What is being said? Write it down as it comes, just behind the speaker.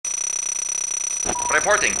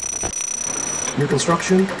Reporting. New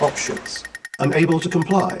construction options. Unable to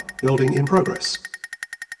comply. Building in progress.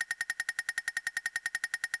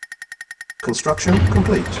 Construction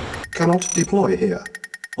complete. Cannot deploy here.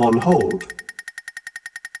 On hold.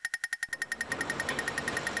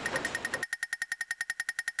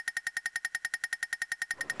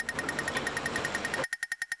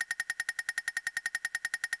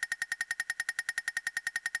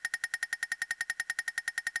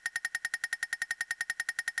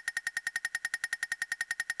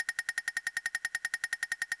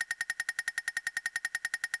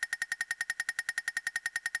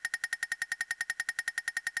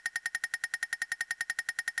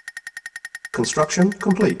 Construction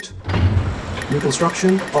complete. New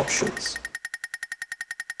construction options.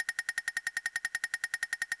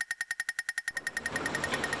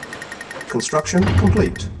 Construction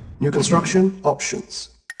complete. New construction options.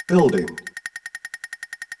 Building.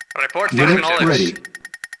 Report Unit acknowledged. ready.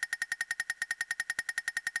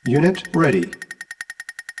 Unit ready.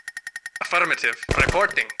 Affirmative.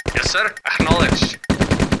 Reporting. Yes, sir. Acknowledged.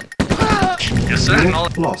 Yes, sir. Unit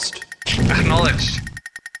Acknowledged. lost. Acknowledged.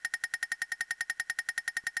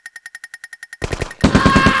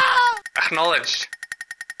 Acknowledged.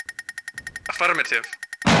 Affirmative.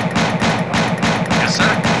 Yes,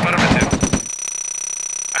 sir. Affirmative.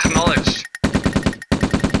 Acknowledged.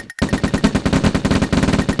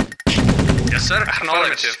 Yes, sir.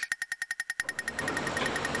 Acknowledged.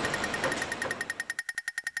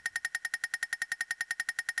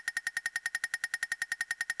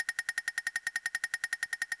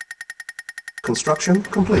 Construction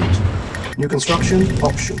complete. New construction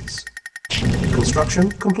options.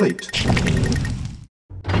 Construction complete.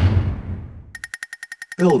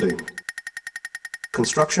 Building.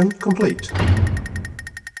 Construction complete.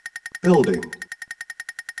 Building.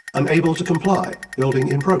 Unable to comply. Building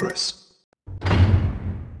in progress.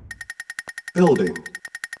 Building.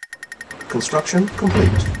 Construction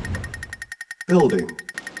complete. Building.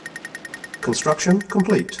 Construction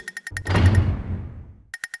complete.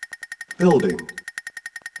 Building.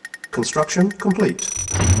 Construction complete.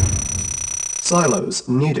 Silos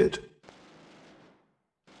needed.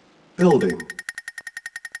 Building.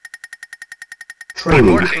 Training.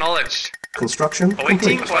 Report acknowledged. Construction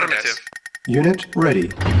Awaiting complete. affirmative. Unit ready.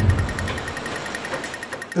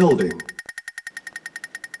 Building.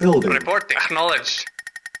 Building. Reporting. Acknowledged.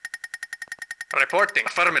 Reporting.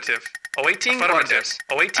 Affirmative. Awaiting orders.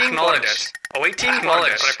 Awaiting orders. Awaiting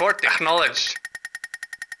orders. Reporting. Acknowledged.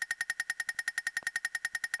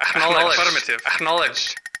 Acknowledged. Affirmative.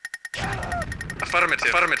 Acknowledged. Affirmative.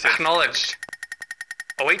 Affirmative. Acknowledged.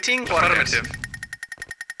 Awaiting affirmative.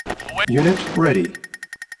 Unit ready.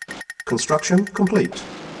 Construction complete.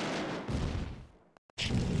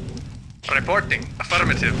 Reporting.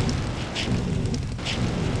 Affirmative.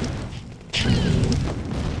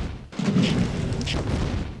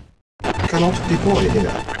 Cannot deploy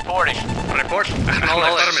here. Reporting. Report.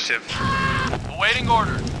 Acknowledged. Affirmative. Awaiting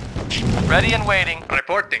order. Ready and waiting.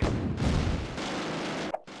 Reporting.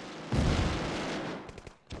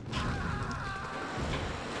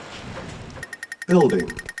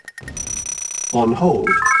 Building. On hold.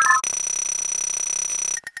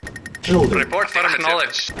 Building. Report.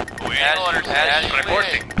 Acknowledged. Awaiting orders.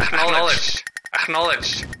 Reporting. Acknowledged.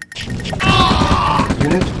 Acknowledged.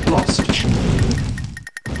 Unit lost.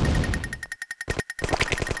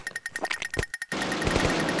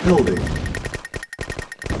 Building.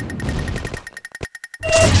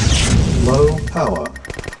 Low power.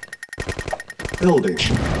 Building.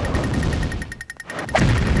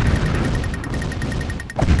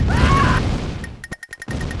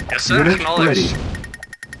 Yes, sir. Unit Acknowledged. ready.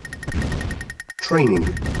 Training.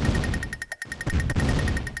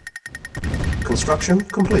 Construction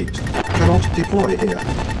complete. Cannot deploy here.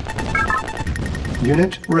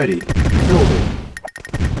 Unit ready. Building.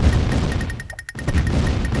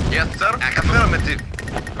 Yes, sir. Affirmative.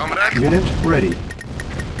 Comrade. Unit ready.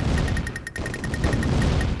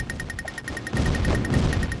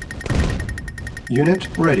 Unit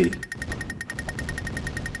ready.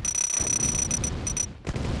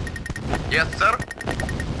 Yes, sir.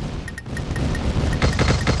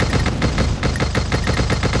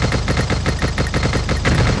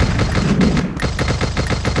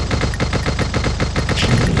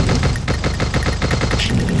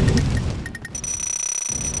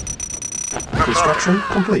 Construction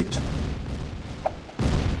complete.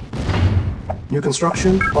 New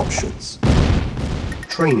construction options.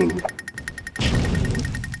 Training.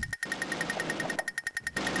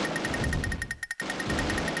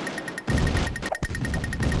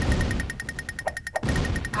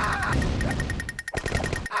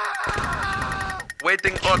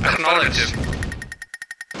 Awaiting order. Acknowledged.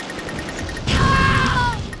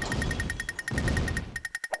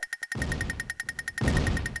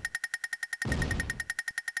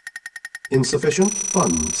 Insufficient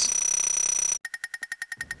funds.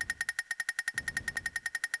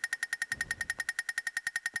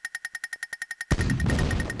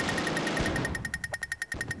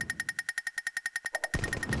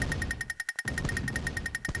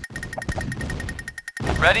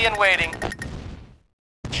 Ready and waiting.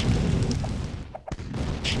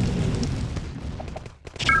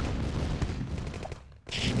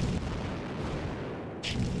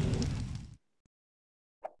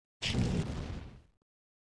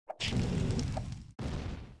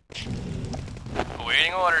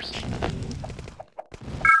 Awaiting orders.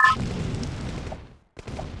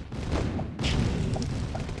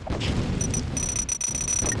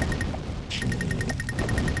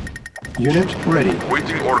 Unit ready.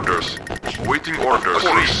 Waiting orders. Waiting orders. Of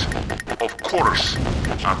course. Of course.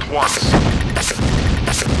 At once.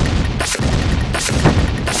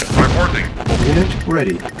 Reporting. Unit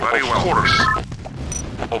ready. Very well. Of course.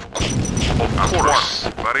 Of course.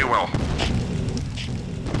 Very well.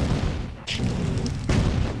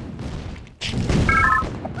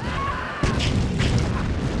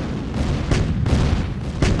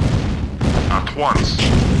 At once.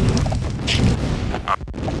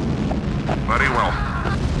 Very well.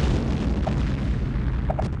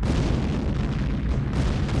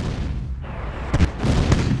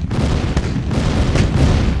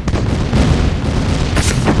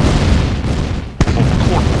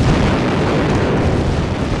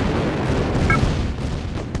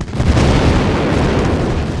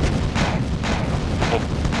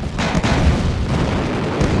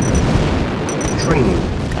 Training.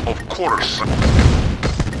 Of course.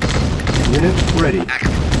 Unit ready.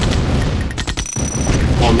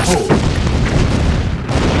 On hold.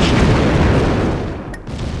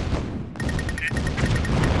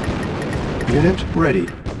 Unit ready.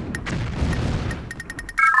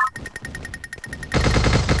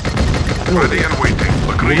 Ready and waiting.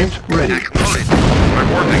 Agreed. Unit ready.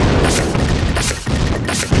 Reporting.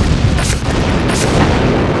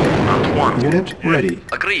 At one. Unit ready.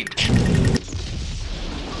 Agreed.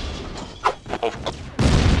 Of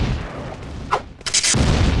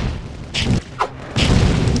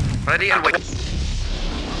Ready and waiting.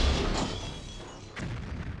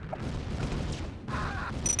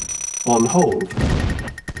 On hold.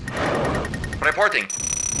 Reporting.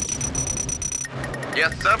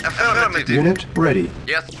 Yes, sir. Affirmative. Unit ready.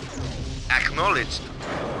 Yes. Acknowledged.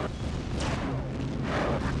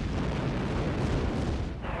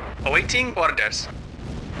 Awaiting orders.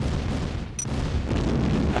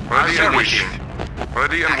 ready and waiting.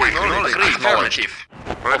 Ready and waiting. Affirmative.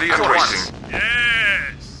 Ready and waiting.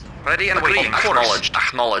 Yes! Ready and waiting. Acknowledged.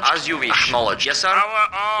 Acknowledged. As you wish. Acknowledged. Yes, sir. Power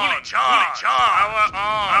on! Fully charged! Power on!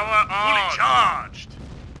 Power on! Fully charged!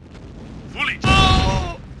 Fully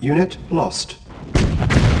charged! Unit lost.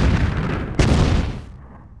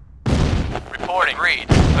 Reporting. Agreed.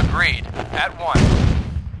 Agreed. At one.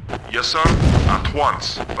 Yes, sir. At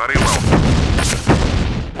once. Very well.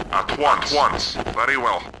 At once. At once. Very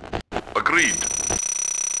well. Agreed.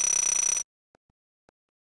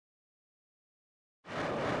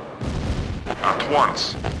 At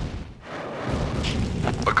once.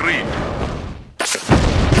 Agreed.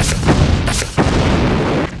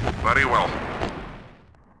 Very well.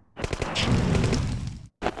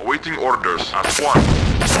 Awaiting orders. At one.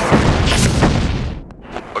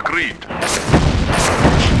 Agreed.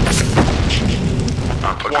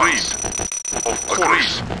 At once. Of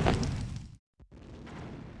course.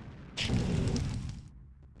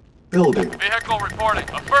 Building. Vehicle reporting.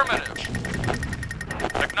 Affirmative.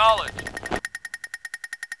 Acknowledged.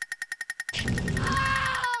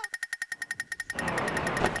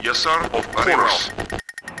 Yes, sir. Of course.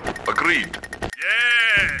 Agreed.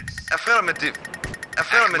 Yes! Affirmative.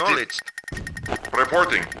 Affirmative.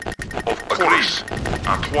 Reporting. Of course.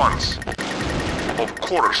 At once. Of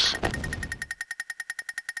course.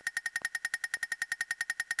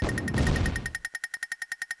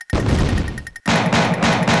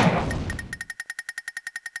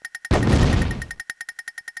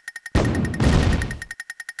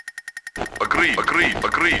 Agreed. Agreed.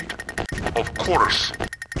 Agreed. Of course.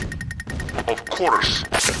 Of course.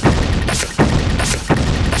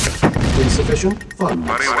 Insufficient funds.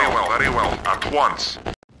 Very well. Very well. At once.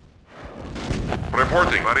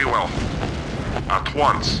 Reporting. Very well. At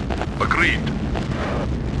once. Agreed.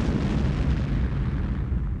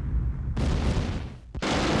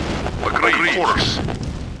 Agreed. Of course.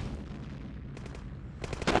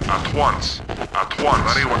 At once. At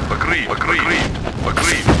once. Very well. Agreed. Agreed.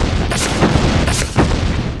 Agreed.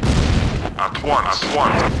 At once. At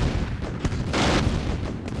once.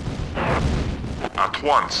 At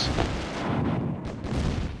once.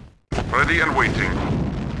 Ready and waiting.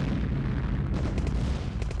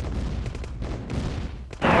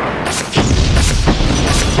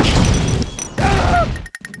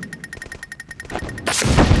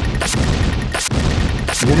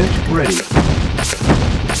 Unit ready.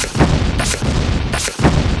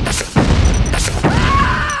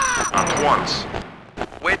 At once.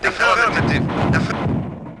 Waiting affirmative.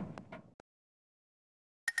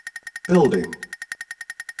 Building.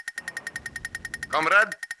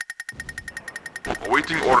 Comrade.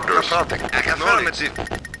 Awaiting orders. Affirmative.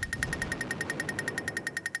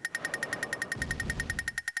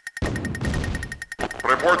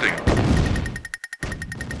 Reporting.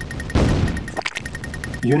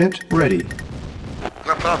 Unit ready.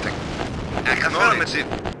 Reporting. Affirmative.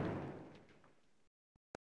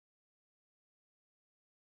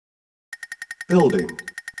 Building.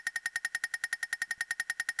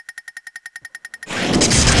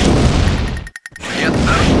 Yes,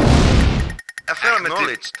 sir. Affirmative.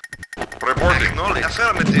 Acknowledged. Reporting. Acknowledged.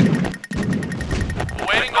 Affirmative.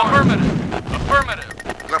 Awaiting affirmative.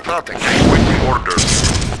 Affirmative. Reporting. Awaiting orders.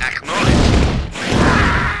 Acknowledged.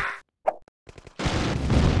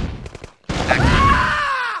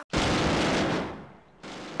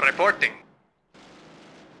 Reporting.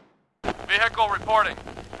 Vehicle reporting.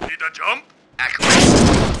 Need a jump?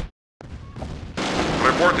 Acknowledged.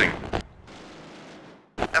 Reporting.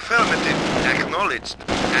 Affirmative. Acknowledged.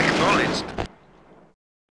 Acknowledged.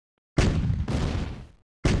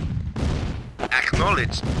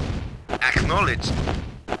 Acknowledged. Acknowledged.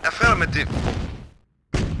 Affirmative.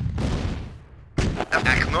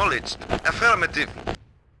 Acknowledged. Affirmative.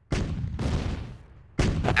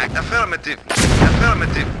 Affirmative.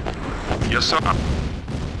 Affirmative. Yes, sir.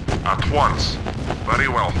 At once. Very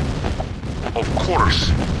well. Of course.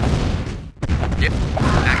 Yep.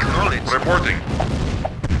 Acknowledged. Reporting.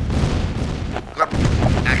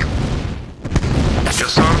 Ac-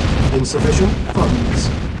 Yes, sir. Insufficient funds.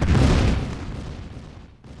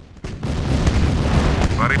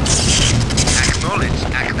 Very. Acknowledged.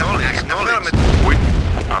 Acknowledged. Acknowledged. Wait.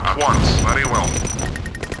 At once. Very well.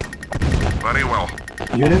 Very well.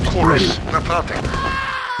 Unit Of course. ready. Reporting.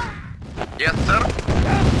 Yes, sir.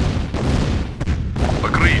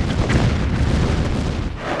 Agreed.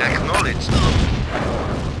 Acknowledged.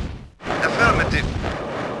 Affirmative.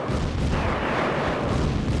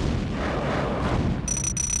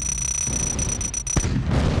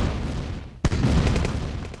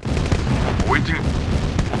 Waiting.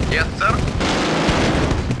 Yes, sir.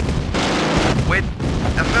 Wait.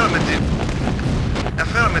 Affirmative.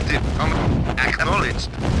 Affirmative. Acknowledged.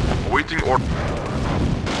 Waiting order.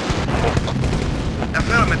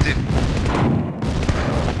 Affirmative.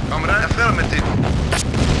 Comrade. Affirmative.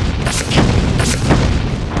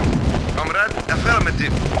 Comrade.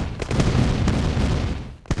 Affirmative.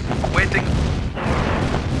 Waiting.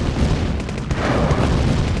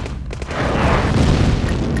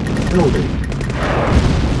 Building.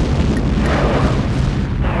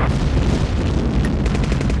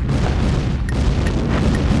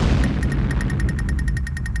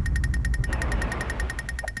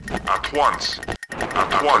 At once.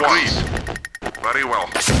 At once. Very well.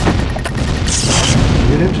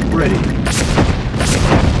 Unit ready.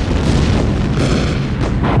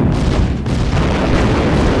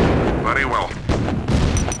 Very well.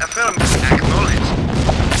 Affirmative. Acknowledged.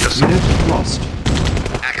 Yes, sir. Unit lost.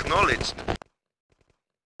 Acknowledged.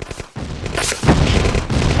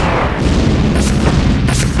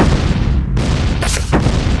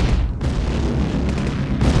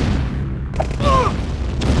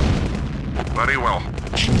 Very well.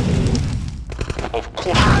 Of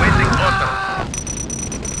course. Waiting order.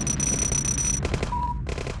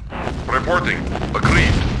 Reporting.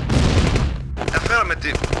 Agreed.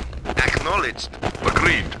 Affirmative. Acknowledged.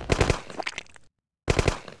 Agreed.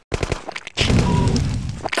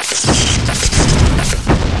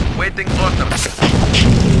 Waiting order.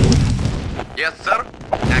 Yes, sir.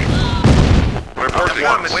 Reporting.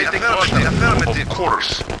 Affirmative. Waiting order. Affirmative. Of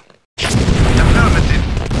course. Affirmative.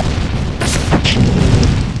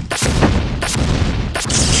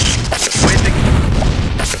 Waiting.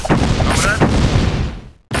 Comrade.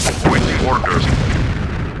 Waiting orders.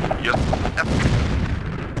 Yes.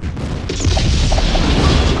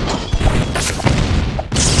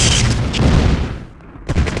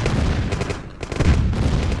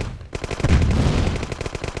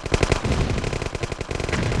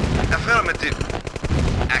 Affirmative.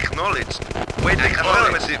 Acknowledged. Waiting.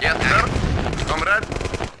 Affirmative.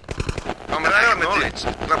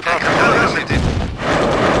 Affirmative. Affirmative.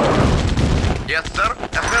 Yes, sir.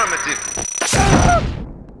 Affirmative.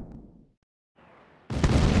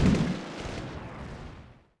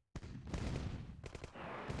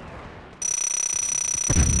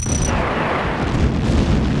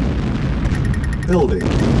 Building.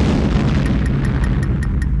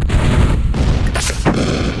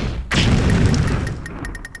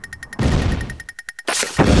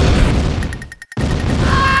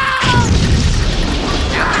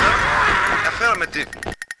 Affirmative.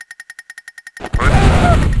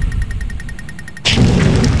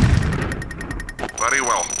 Very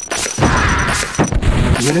well.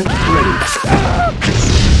 Unit ready.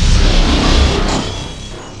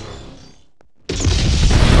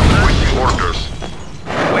 Waiting orders.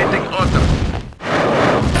 Waiting order.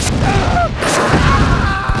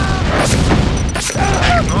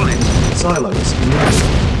 Acknowledge. Silos needed.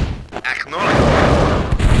 Acknowledge.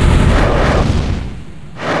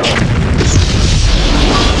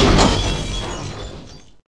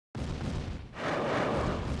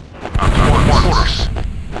 Orders.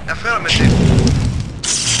 Affirmative.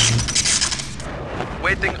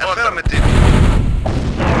 Waiting order. Affirmative.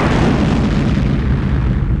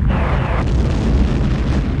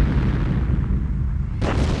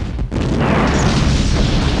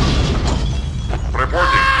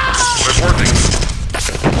 Reporting. Reporting.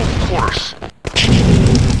 Of course.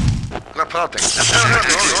 Reporting.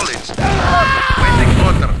 Acknowledge. Waiting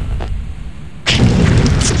order.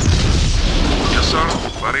 Yes, sir.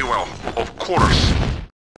 Very well. Of course.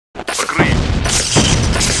 Agreed.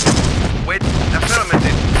 Wait.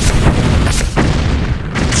 Affirmative.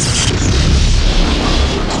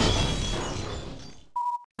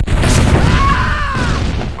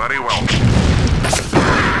 Very well.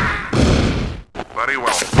 Very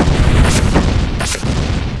well.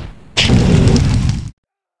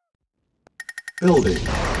 Building.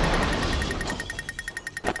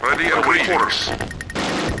 Ready and waiting. Orders.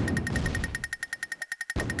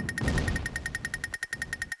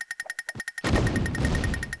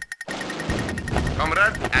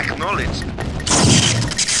 Comrade, acknowledged.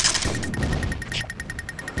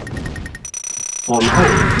 On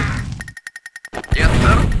hold. Yes,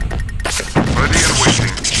 sir. Ready and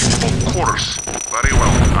waiting. Of course. Very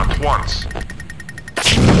well. At once.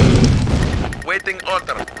 Waiting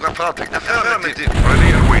order. Reporting. Affirmative. Ready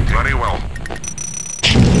and waiting. Very well.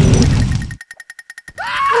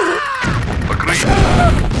 Agreed.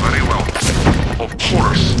 Very well. Of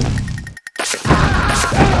course.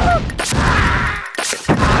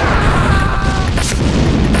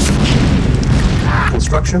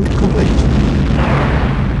 Construction complete.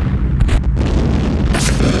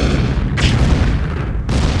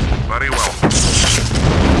 Very well.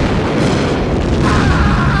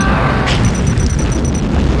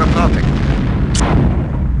 Reporting.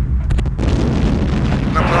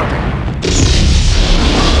 Reporting.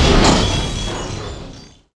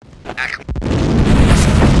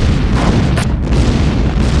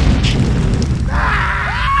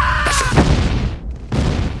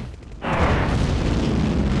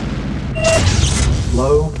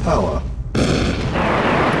 Low power.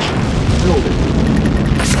 Building.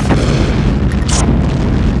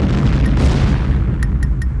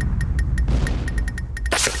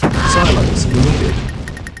 Silos needed.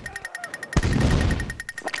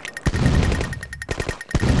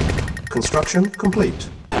 Construction complete.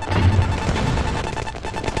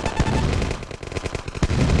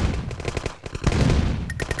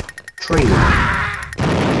 Training.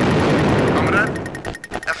 Comrade.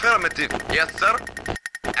 Affirmative. Yes, sir.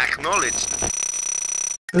 Acknowledged.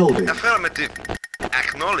 Building. Affirmative.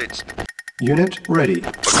 Acknowledged. Unit ready.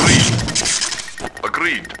 Agreed.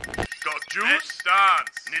 Agreed. Got juice?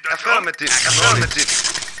 Stance. Need a Affirmative. Affirmative.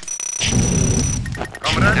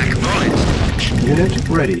 Comrade. Acknowledged. Unit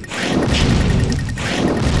ready.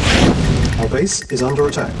 Our base is under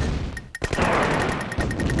attack.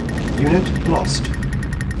 Unit lost.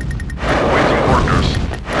 Waiting orders.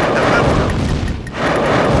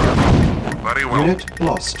 Very well. Unit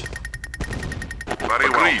lost. Very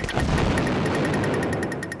well. Agreed.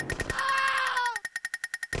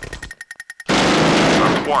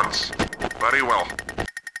 At once. Very well.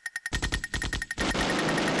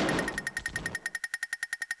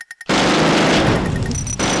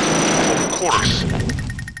 Of course.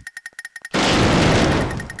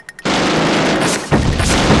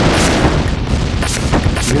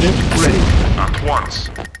 Unit ready. At once.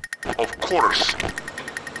 Of course.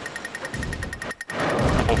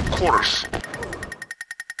 Of course.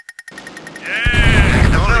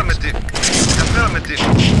 Yeah! Affirmative. Affirmative.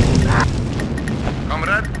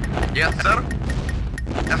 Comrade. Yes, sir.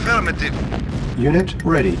 Affirmative. Unit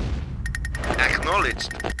ready.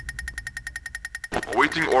 Acknowledged.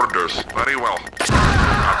 Awaiting orders. Very well.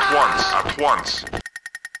 At once. At once.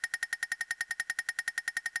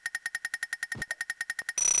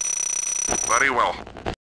 Very well.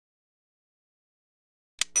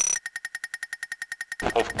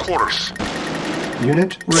 Of course.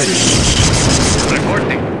 Unit ready.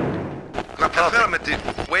 Reporting.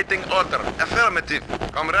 Affirmative. Waiting order. Affirmative.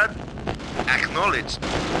 Comrade. Acknowledged.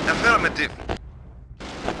 Affirmative.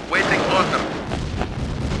 Waiting order.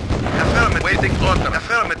 Affirmative. Waiting order.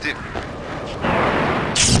 Affirmative.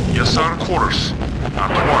 Yes, sir. Of course.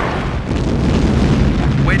 At one.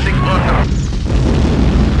 Waiting order.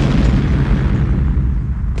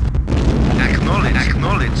 Acknowledged.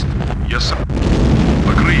 Acknowledged. Yes, sir.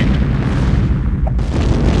 Agreed.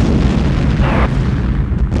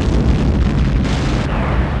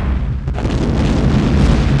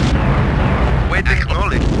 Waiting.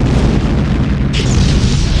 Acknowledged.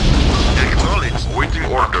 Acknowledged. Awaiting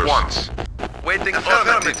orders. At once. Waiting.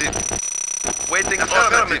 Affirmative. Waiting.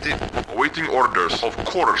 Affirmative. Awaiting orders. Of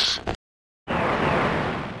course.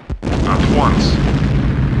 At once.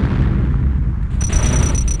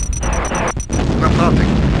 Reporting.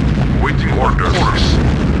 Awaiting orders. Of course.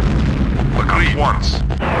 Agreed. At once.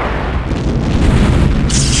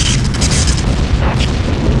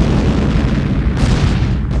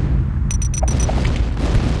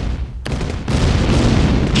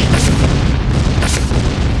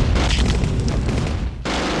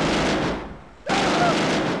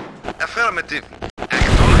 Affirmative.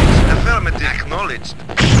 Acknowledged. Affirmative. Acknowledged.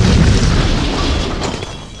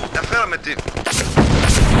 Affirmative.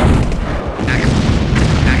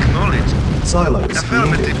 Acknowledged. Silos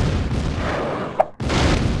Affirmative. needed.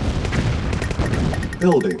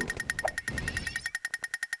 Building.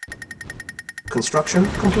 Construction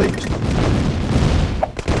complete.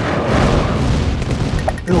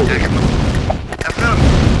 Building.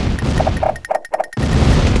 Affirmative.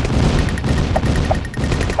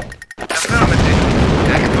 Affirmative.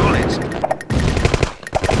 Acknowledged.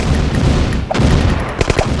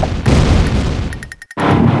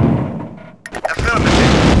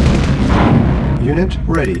 Affirmative. Unit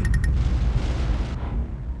ready.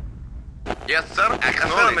 Yes, sir.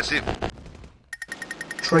 Affirmative.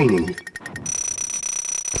 Training.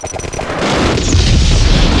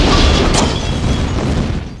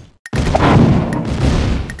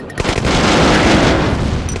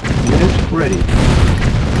 Unit ready.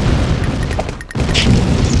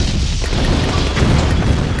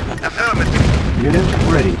 Affirmative. Unit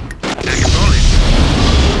ready. Acknowledged.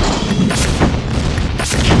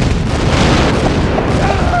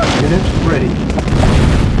 Unit ready.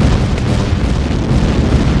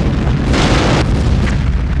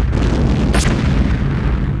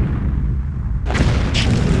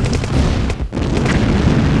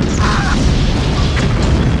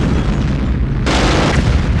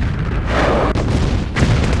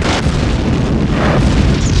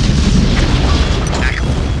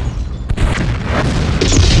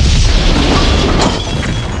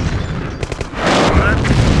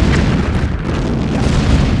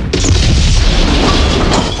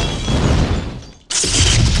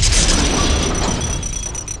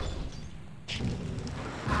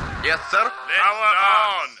 Yes, sir. Power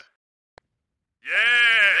on.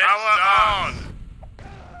 Yeah. Power on.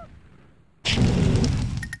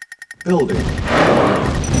 Building.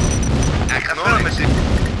 Affirmative.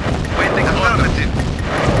 Waiting. Affirmative.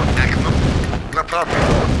 Reporting.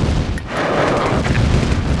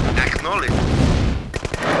 Acknowledged.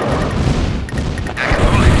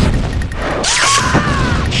 Acknowledged.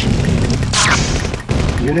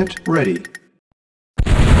 Unit ready.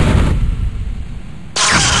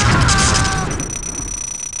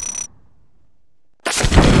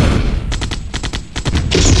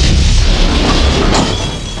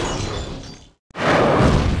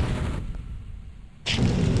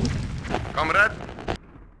 Comrade.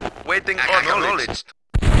 Waiting. Acknowledged.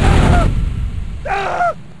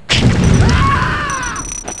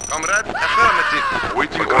 Comrade. Affirmative.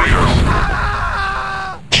 Awaiting orders.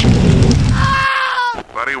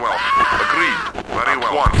 Very well. Agreed. Very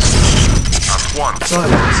well. At once. At once.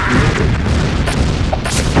 Silos needed.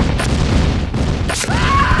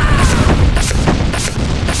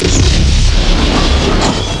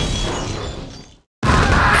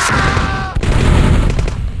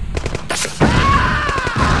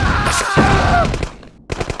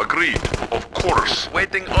 Agreed. Of course.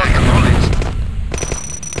 Waiting. Acknowledged.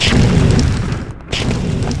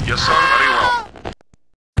 Yes, sir. Very well.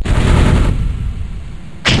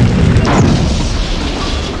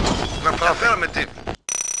 Affirmative.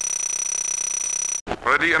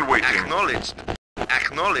 Ready and waiting. Acknowledged.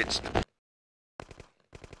 Acknowledged.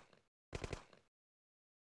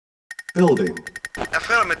 Building.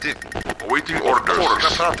 Affirmative. Awaiting orders.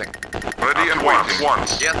 Reporting. Ready and waiting.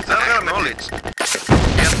 Once. Yes, sir. Acknowledged.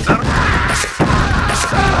 Yes, sir.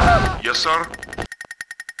 Yes, sir.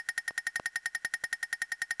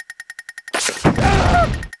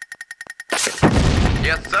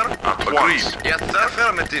 Yes, sir. At Agreed. once. Yes, sir.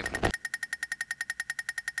 Affirmative.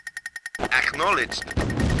 Acknowledged.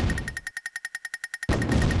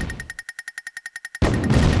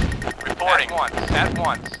 Reporting. At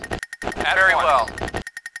once. Very well.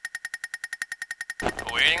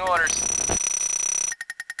 Awaiting orders.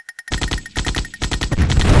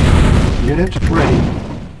 Unit ready.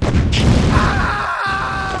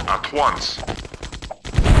 At once.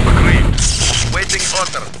 Agreed. Waiting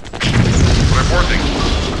order. Reporting.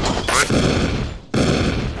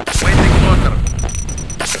 Waiting order.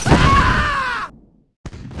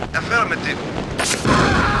 Affirmative.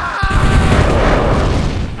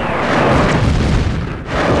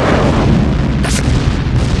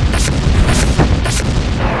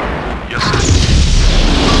 Yes, sir.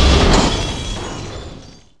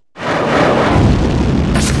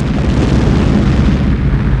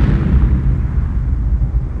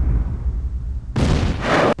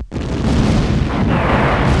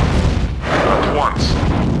 At once.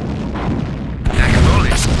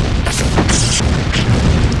 Acknowledged.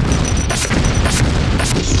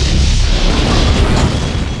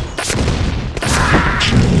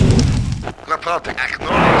 Reporting.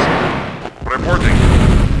 Acknowledged. Reporting.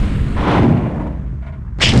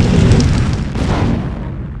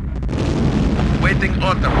 Waiting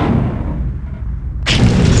order.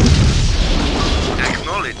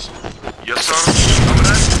 Acknowledged. Yes, sir.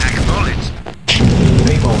 Comrade, acknowledged.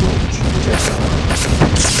 Naval launch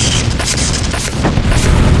detected.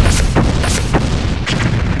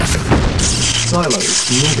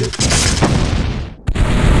 Silos needed.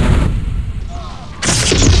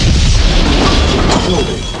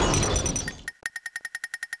 Building.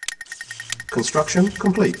 Construction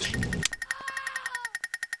complete.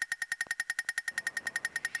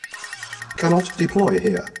 Cannot deploy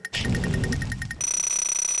here.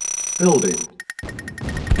 Building.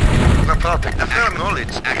 Reporting.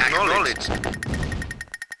 Acknowledged. Acknowledged.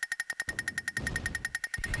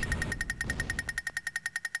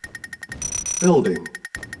 Building.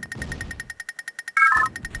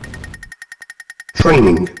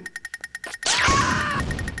 Training.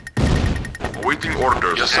 Awaiting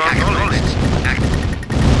orders. Yes, sir. Acknowledged.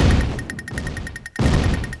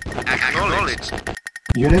 Acknowledged.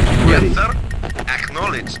 Unit ready. Yes, sir.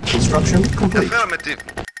 Acknowledged. Construction complete. Affirmative.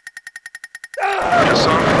 Yes,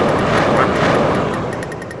 sir.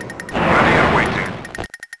 Ready and waiting.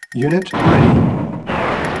 Unit ready.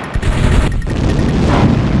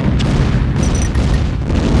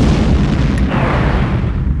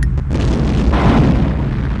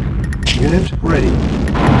 Unit ready.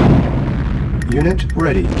 Unit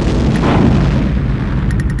ready.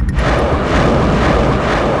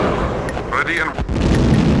 Ready and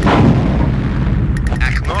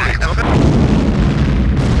Acknowledged.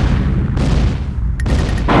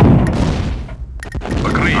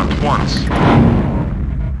 agreed. At once.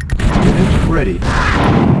 Unit ready.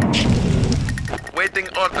 Waiting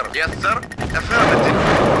order. Yes, sir. Affirmative.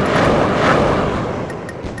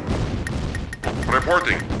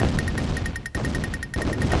 Reporting.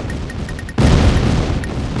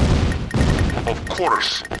 Of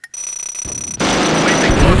course.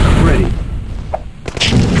 Waiting Unit order. ready.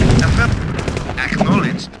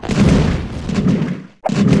 Acknowledged.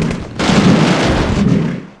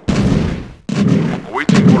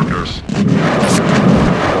 Awaiting orders.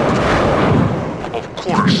 Of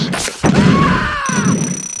course.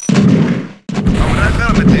 Comrade,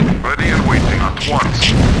 affirmative. Ready and waiting. At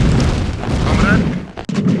once. Comrade,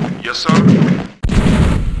 Yes, sir.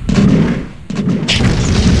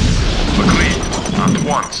 Agreed. At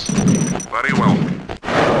once. Very well.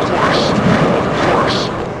 Of course.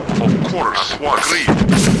 Of course. At once.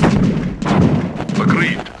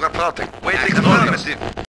 Agreed. reporting. Waiting orders.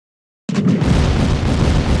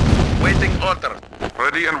 Waiting order.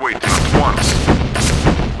 Ready and waiting. At once.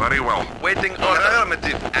 Very well. Waiting order.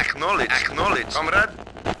 Affirmative. Acknowledge. Acknowledge. Comrade.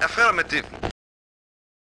 Affirmative.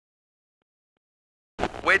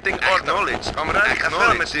 Waiting order. Acknowledge. Comrade.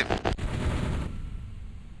 Affirmative.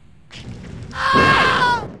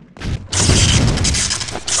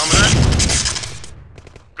 Comrade.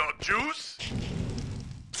 Got juice?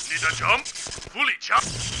 Need a jump? Fully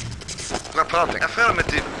charged. Reporting.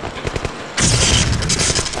 Affirmative.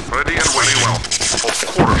 Ready and very well. Of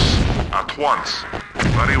course. At once.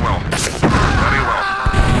 Very well. Very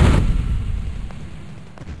well.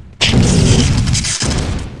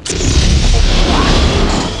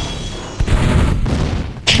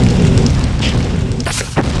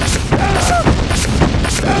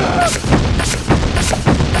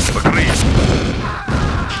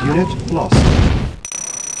 Unit lost.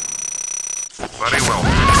 Very well.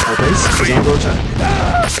 Our base is under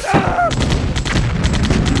attack.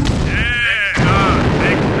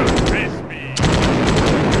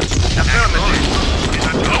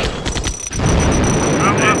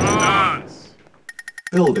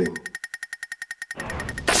 Building.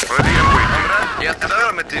 Ready and waiting. Yes,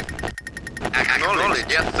 affirmative.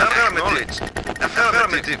 Acknowledged. Yes, sir. Acknowledged.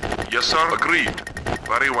 Affirmative. Yes, sir. Agreed.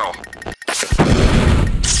 Very well.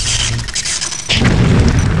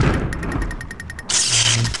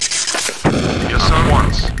 Yes, sir.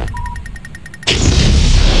 Once.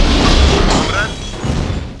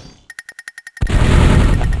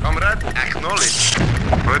 Comrade, acknowledged.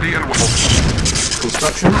 Ready and waiting.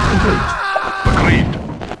 Construction complete. Agreed.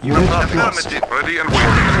 Unit lost. Affirmative. Ready and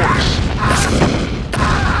waiting. Course.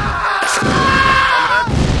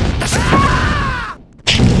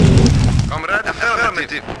 Comrade,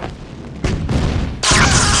 affirmative.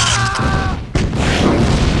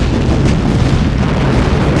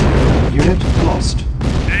 Unit lost.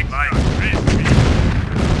 Unit lost.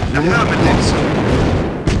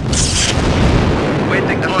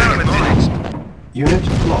 Waiting affirmative. Unit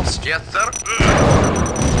lost. Yes, sir.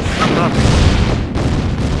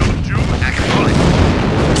 Acknowledged.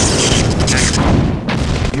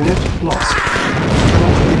 Unit lost.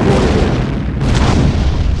 Cannot deploy here.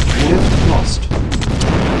 Unit lost.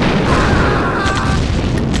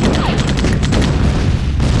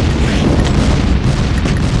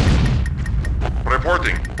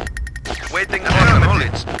 Reporting. Waiting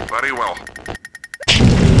acknowledged. Very well.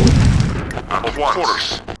 At once.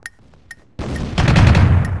 Course.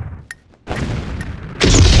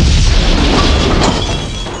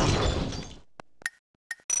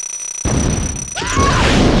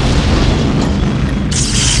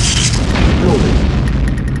 Building.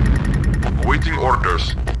 Awaiting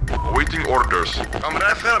orders. Awaiting orders. Comrade,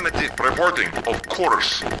 affirmative. Reporting. Of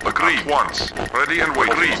course. Agreed. At once. Ready and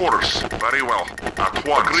waiting. Of course. Very well. At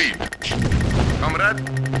once. Agreed. Comrade,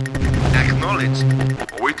 acknowledged.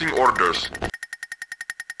 Awaiting orders.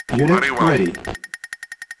 Unit Very well. ready.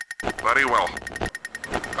 Very well.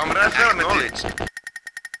 Comrade, affirmative.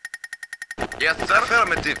 Yes, sir.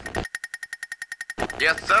 Affirmative.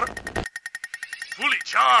 Yes, sir. Fully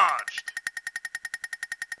charged.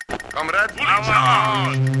 Comrade, Fully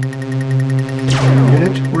charged.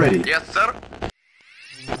 Unit ready. yes, sir.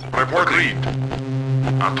 Report. Agreed.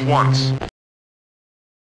 At once.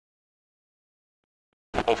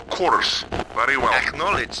 Of course. Very well.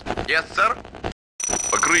 Acknowledged. Yes, sir.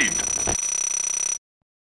 Agreed.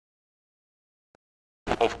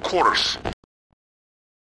 Of course.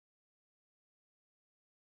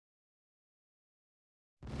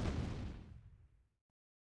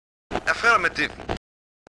 Affirmative.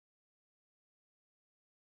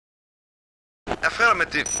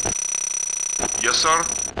 Affirmative. Yes, sir.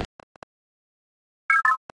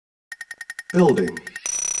 Building.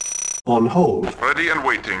 On hold. Ready and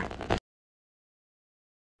waiting.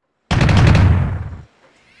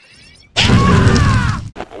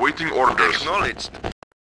 Awaiting orders. Acknowledged.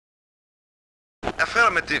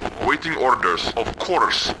 Affirmative. Awaiting orders. Of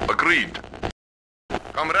course. Agreed.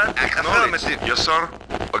 Comrade, affirmative. Yes, sir.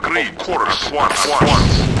 Agreed. Of course. At once. At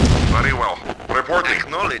once. Very well. Reporting.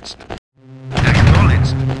 Acknowledged.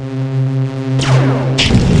 Acknowledged.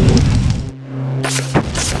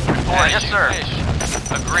 Yes, sir.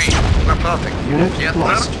 Agreed. Reporting. Unit Yes,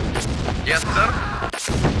 lost. sir. Yes, sir.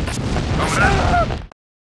 Comrade,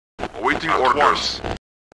 Awaiting orders.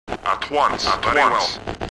 At once. Very well.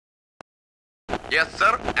 yes,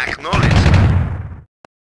 sir. Acknowledged.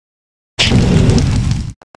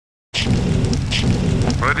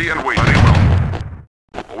 Ready and waiting. Very well.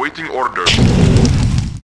 Awaiting orders.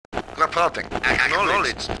 Reporting.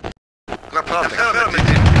 Acknowledged. Reporting.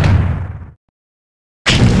 Affirmative.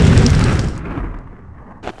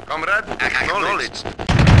 Comrade, acknowledged.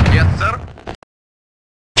 Yes, sir.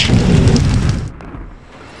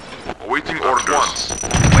 Awaiting orders.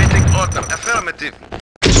 Waiting order. Affirmative.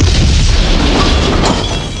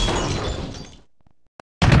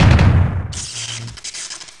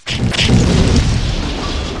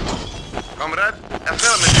 Comrade,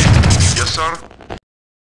 affirmative. Yes, sir.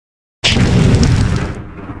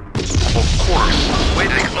 Of course.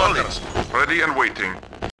 Waiting order. Ready and waiting.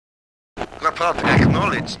 Reporting.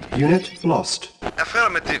 Acknowledged. Unit lost.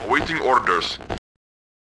 Affirmative. Awaiting orders.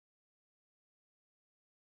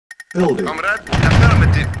 Building. Comrade,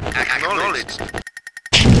 affirmative. Acknowledged.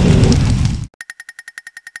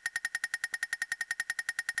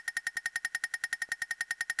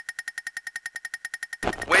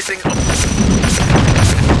 Waiting.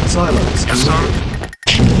 Silence. Yes, sir.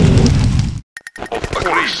 Of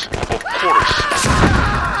course. Of course.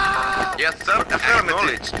 Yes, sir.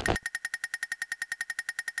 Affirmative.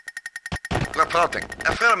 Reporting.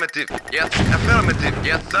 Affirmative. Yes. Affirmative.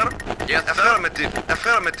 Yes, sir. Yes, sir. Affirmative.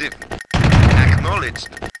 Affirmative. Acknowledged.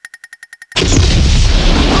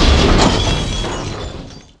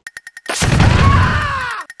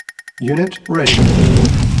 Unit ready.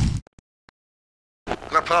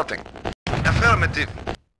 Reporting. Affirmative.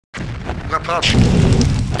 Reporting.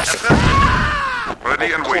 Affirmative.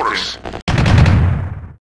 Ready and waiting.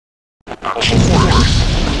 Of course.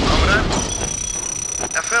 Comrade.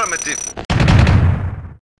 Affirmative.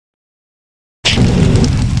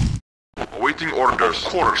 Awaiting orders.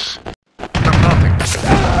 Of course. Reporting.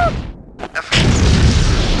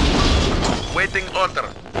 Waiting order.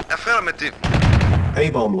 Affirmative.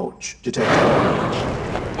 A-bomb launch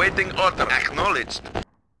detected. Waiting order. Acknowledged.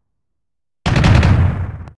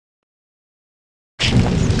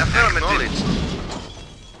 Affirmative.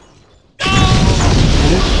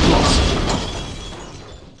 Unit lost.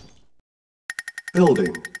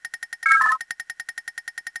 Building.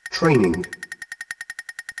 Training.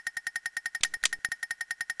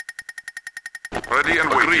 Ready and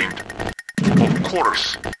waiting. Of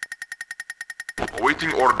course.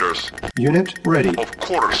 Awaiting orders. Unit ready. Of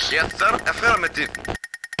course. Yes, sir. Affirmative.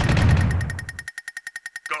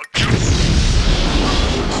 Got you.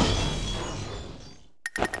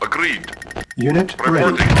 Agreed. Unit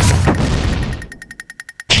ready. Reporting.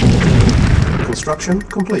 Construction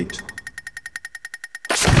complete.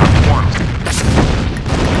 At once.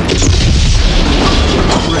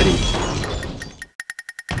 Ready.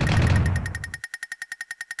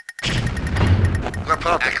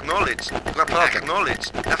 Report. Acknowledged. Report.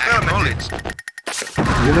 Acknowledged. Affirmative.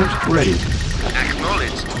 Unit ready.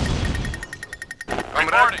 Acknowledged.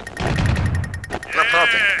 Reporting.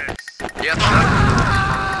 Reporting. Yes.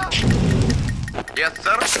 Yes,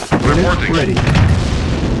 sir. Yes, sir. Unit Reporting. ready.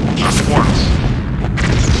 At once.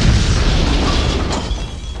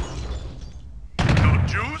 No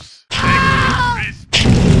juice? Crisp.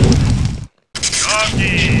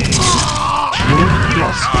 Doggy. Unit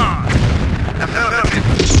lost. Affirmative.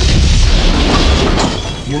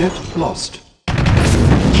 Unit lost.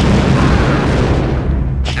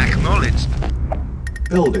 Acknowledged.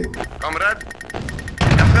 Building. Comrade.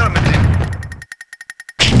 Affirmative.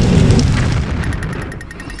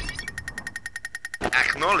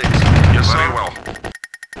 Acknowledged. Yes, very well.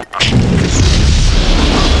 Affirmative.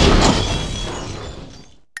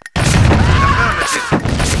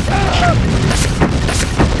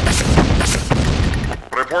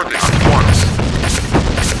 Reporting. At once.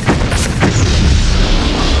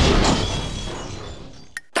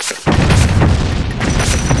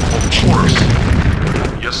 Of course.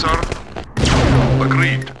 Yes, sir.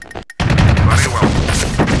 Agreed. Very well.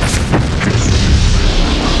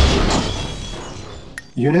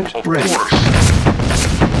 Unit Of ready. course.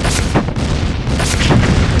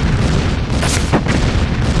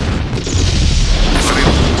 Very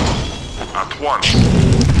well. At once.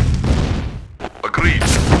 Agreed.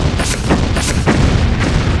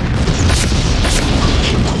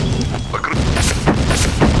 Agreed.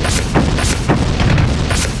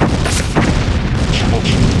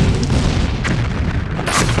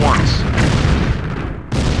 At once.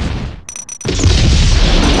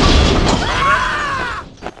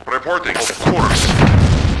 Reporting. Of course.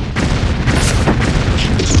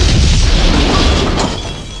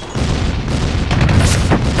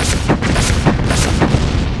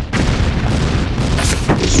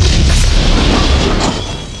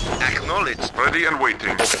 Acknowledged. Ready and waiting.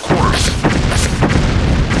 Of course.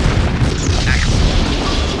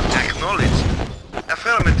 Acknowledged.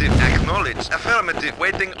 Affirmative. Acknowledged. Affirmative.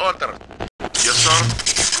 Waiting order. Yes,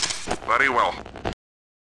 sir. Very well.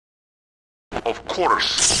 Of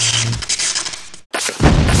course.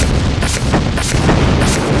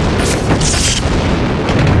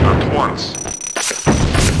 At once.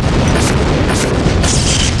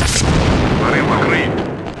 Very well. Agreed.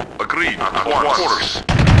 Agreed. At once. Of course.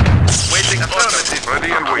 Waiting affirmative.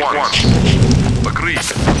 Ready and waiting. At once. Agreed.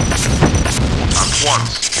 At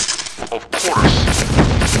once. Of course.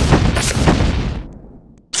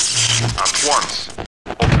 At once.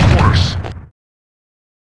 Of course.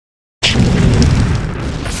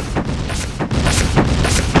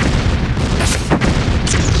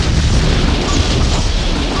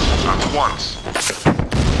 At once.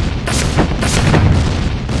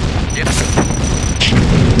 Yes.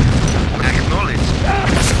 Acknowledged.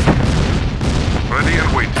 Ready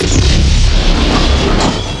and waiting.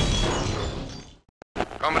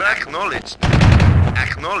 Comrade. Acknowledged.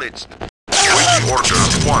 Acknowledged. Waiting order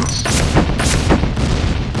at once.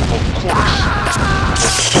 Of course.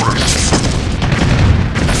 course.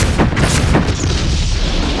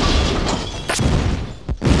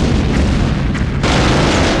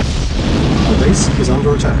 Our base is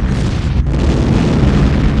under attack.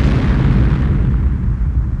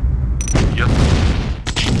 Yes.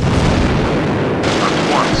 At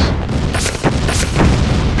once.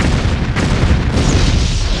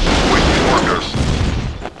 Waiting orders.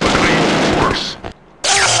 Agreed. Course.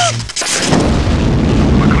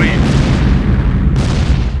 Agreed.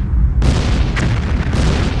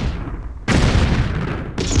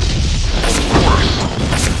 Of course.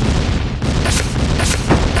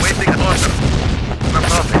 Waiting order.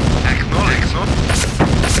 Nothing. Acknowledge. Not.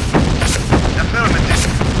 Affirmative.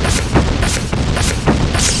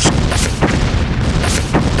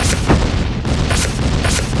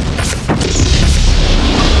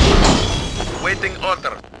 Waiting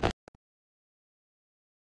order.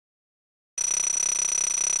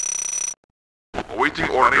 Awaiting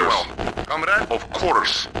orders. Very well. Comrade. Of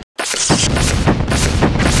course.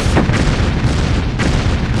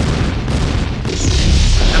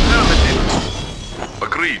 Affirmative.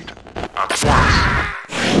 Agreed. At once.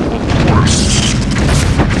 Of course.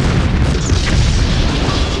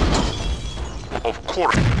 Of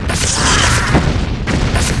course.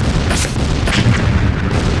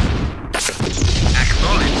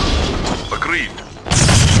 Acknowledge. Agreed.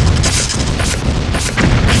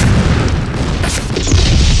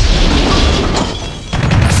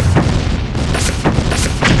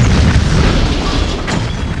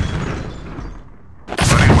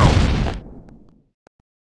 Very well.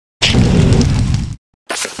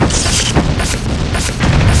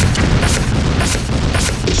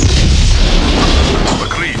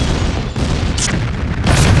 Agreed.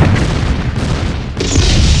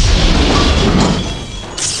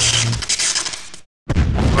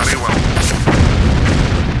 Very well.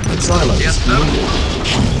 Silos Yes, sir. needed.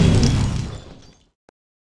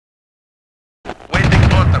 Waiting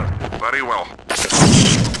order. Very well.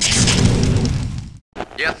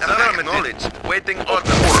 Yes, sir. Acknowledged. Waiting Of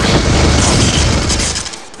order. course.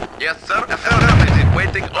 Yes, sir. Affirmative.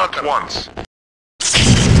 Waiting At order. once.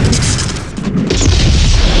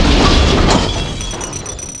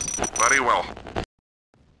 Very well.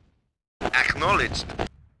 Acknowledged.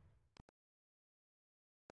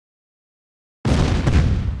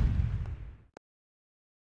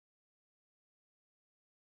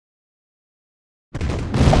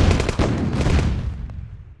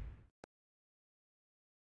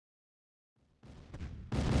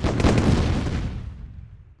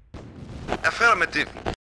 Affirmative.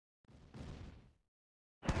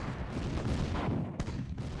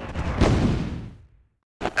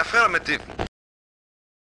 Affirmative.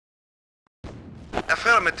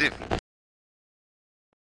 Affirmative.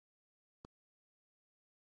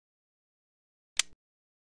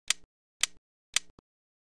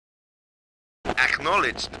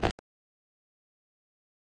 Acknowledged.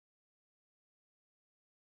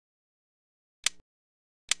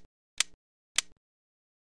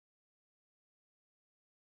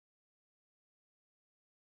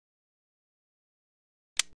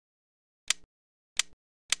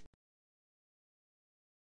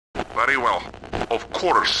 Very well. Of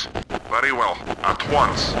course. Very well. At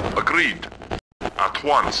once. Agreed. At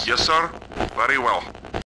once. Yes, sir. Very well.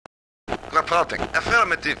 Reporting.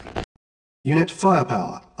 Affirmative. Unit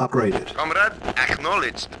firepower upgraded. Comrade.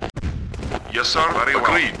 Acknowledged. Yes, sir. Very well.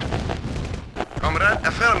 Agreed. Comrade.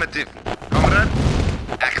 Affirmative. Comrade.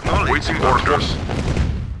 Acknowledged. Waiting orders.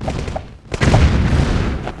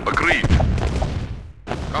 Agreed.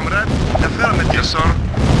 Comrade. Affirmative. Yes, sir.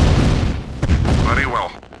 Very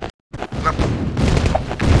well.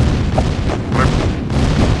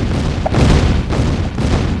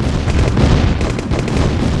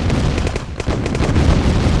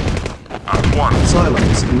 At once.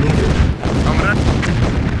 Silos needed. Comrade.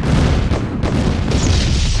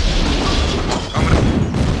 Comrade.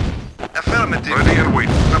 Affirmative. Ready and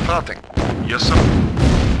waiting. Reporting. Yes, sir.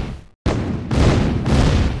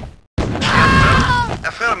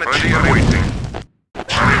 Affirmative. Ready and waiting.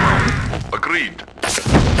 Very well. Agreed.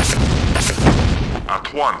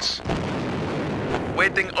 At once.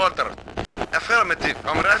 Waiting order. Affirmative.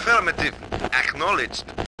 Comrade. Affirmative. Acknowledged.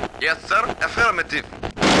 Yes, sir. Affirmative.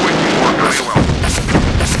 Waiting order. Very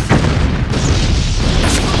well.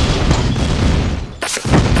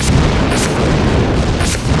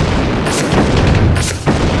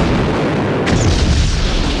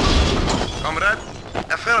 Comrade.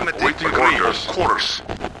 Affirmative. Waiting orders. Of course.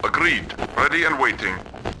 Agreed. Ready and waiting.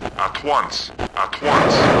 At once. At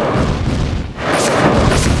once.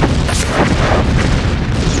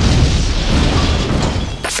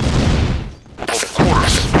 Of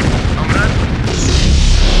course.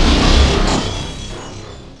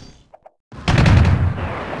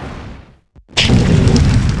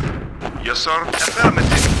 sir.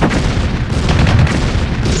 Affirmative.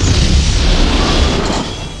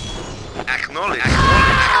 Acknowledge.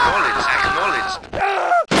 Acknowledge.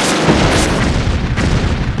 Acknowledge.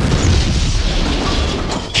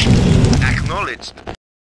 Acknowledged.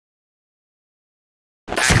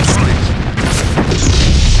 Acknowledged.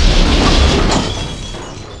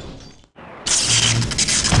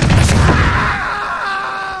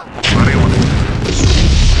 Very well.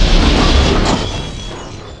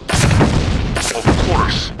 Of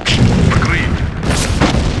course. Agreed.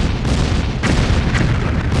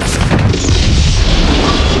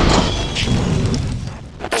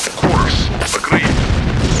 Of course. Agreed.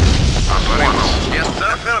 At once. Yes,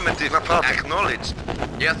 sir. Affirmative. Acknowledged.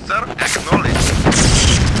 Yes, sir. Acknowledged.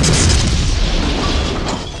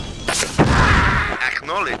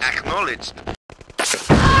 Acknowledged. Acknowledged.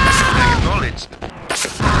 Acknowledged.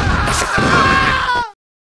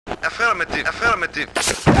 Affirmative. Affirmative.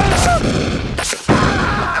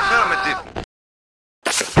 Affirmative.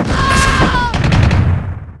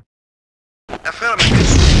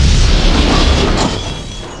 Affirmative.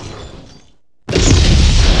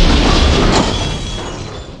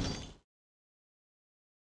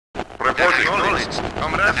 Reporting. Acknowledged.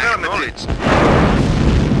 Comrade. Acknowledged.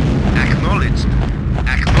 Acknowledged.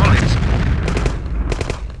 Acknowledged.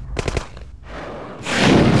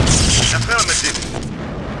 Affirmative.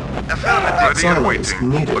 Affirmative. Ready and Silence waiting.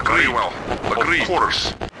 needed. Very well. Agreed. Of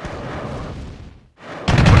course.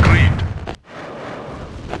 Agreed.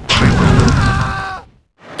 Very well.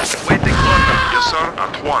 Waiting order. Yes, sir.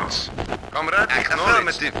 At once. Comrade.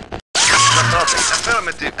 Affirmative.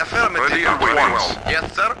 Affirmative. Affirmative. Ready and waiting. Well.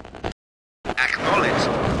 Yes, sir. Acknowledged.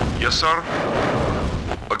 Yes, sir.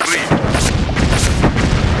 Agreed.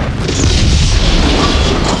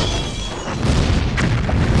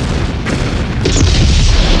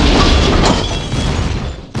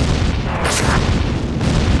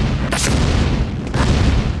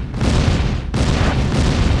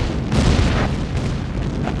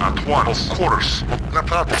 At once. Of course.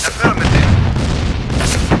 Affirmative.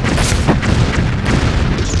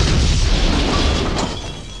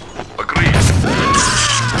 Agreed.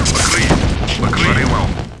 Agreed. Agreed. Very well.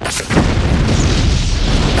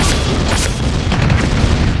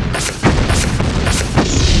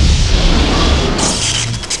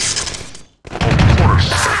 Of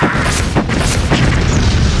course.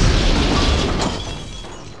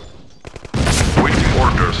 Waiting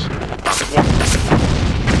orders. At once.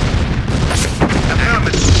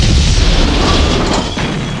 Affirmative.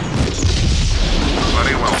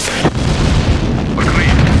 Very well.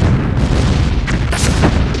 Agreed.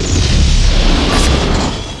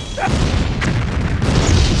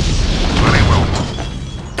 Very well.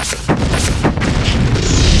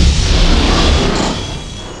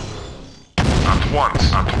 At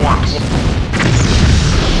once. At once.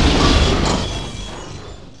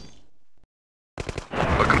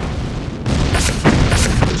 Agreed.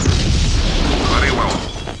 Very well.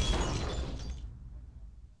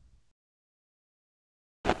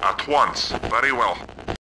 At once. Very well.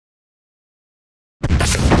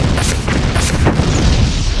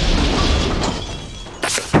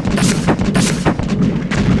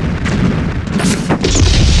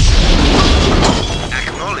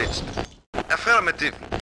 Acknowledged. Affirmative.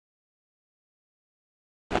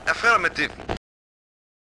 Affirmative.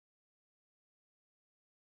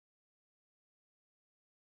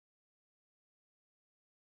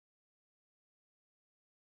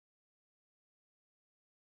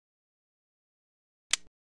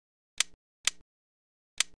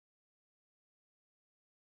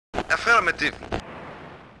 Affirmative.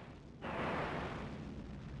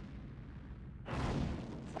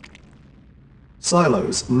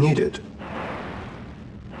 Silos needed.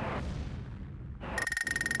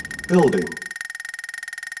 Building.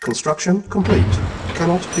 Construction complete.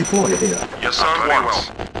 Cannot deploy here. Yes, sir. Very well.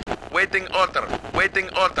 Waiting order. Waiting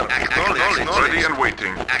order. Acknowledged. Ready and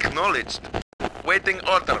waiting. Acknowledged. Waiting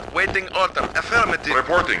order. Waiting order. Affirmative.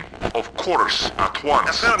 Reporting. Of course. At once.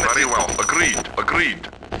 Affirmative. Very well. Agreed. Agreed.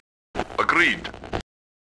 Agreed.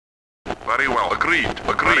 Very well. Agreed.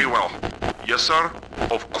 Agreed. Very well. Yes, sir.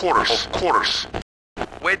 Of course. Of course.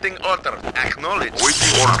 Waiting order. Acknowledged.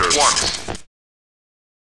 Waiting orders. At once.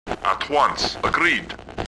 At once. Agreed.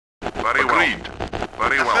 Very well. Agreed.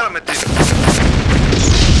 Very well. Affirmative.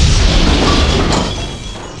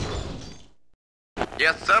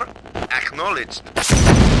 Yes, sir. Acknowledged.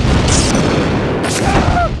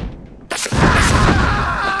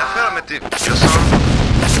 Affirmative. Yes, sir.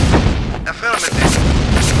 Affirmative. Yes,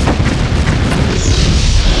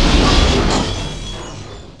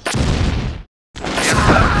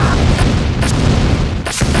 sir.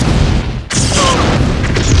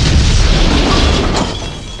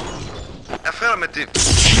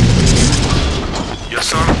 Yes,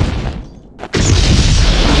 sir.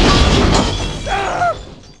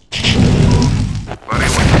 Very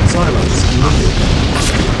well. Silence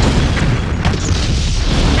needed.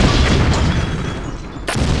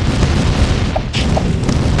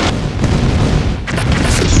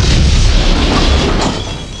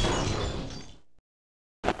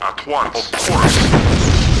 At once. Of course.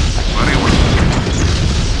 Very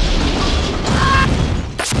well.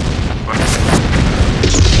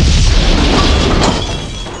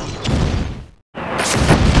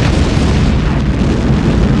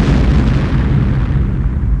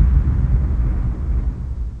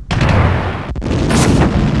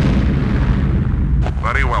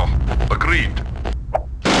 Very well. Agreed.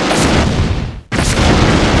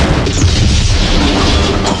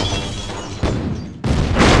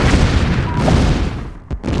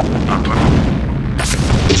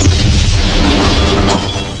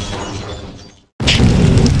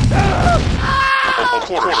 Of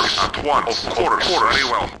course. At once. Of course. Very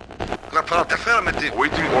well. Report affirmative.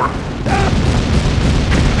 Waiting order.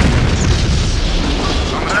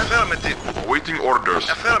 Affirmative. Waiting orders.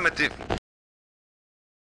 Affirmative.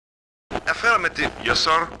 Affirmative. Yes,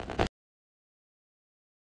 sir.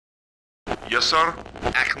 Yes, sir.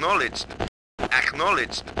 Acknowledged.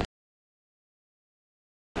 Acknowledged.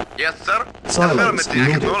 Yes, sir. Silence Affirmative.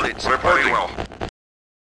 needed. Acknowledged. Very well.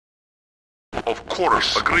 Of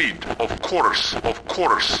course. Agreed. Of course. Of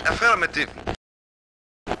course. Affirmative.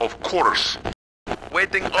 Of course.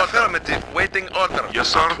 Waiting order. Affirmative. Waiting order. Yes,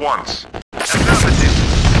 sir. At once. Affirmative.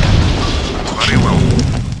 Very well.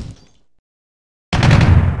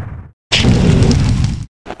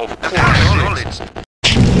 Of course. Acknowledged.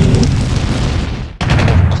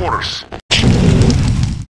 Of course.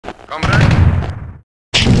 Comrade.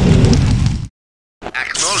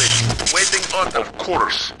 Acknowledged. Waiting order. Of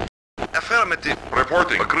course. Affirmative.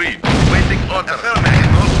 Reporting. Agreed. Waiting order. Affirmative.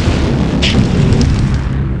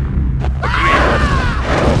 Agreed.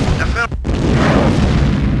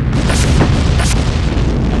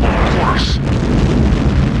 Of course.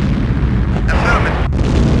 Affirmative.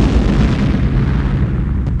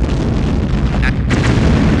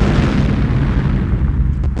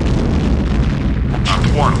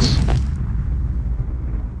 At once.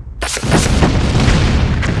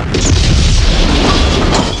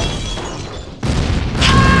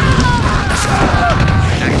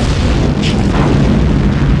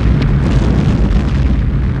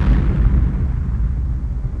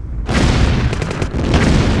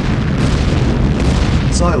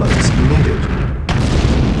 Silence needed.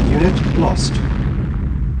 Unit lost.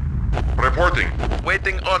 Reporting.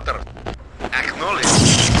 Waiting order. Acknowledged.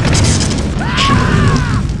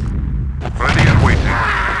 Ready and waiting.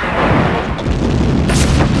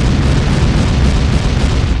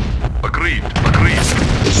 Agreed.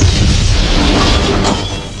 Agreed.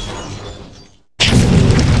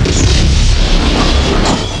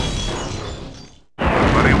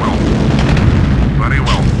 Very well. Very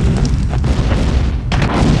well.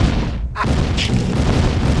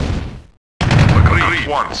 Agreed. At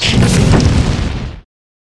once.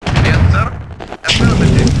 Yes, sir.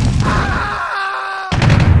 Affirmative.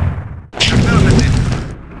 Affirmative.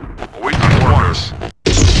 Waiting orders.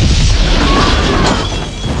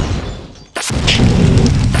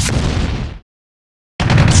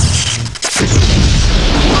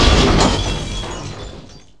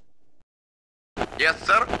 Yes,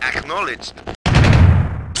 sir. Acknowledged.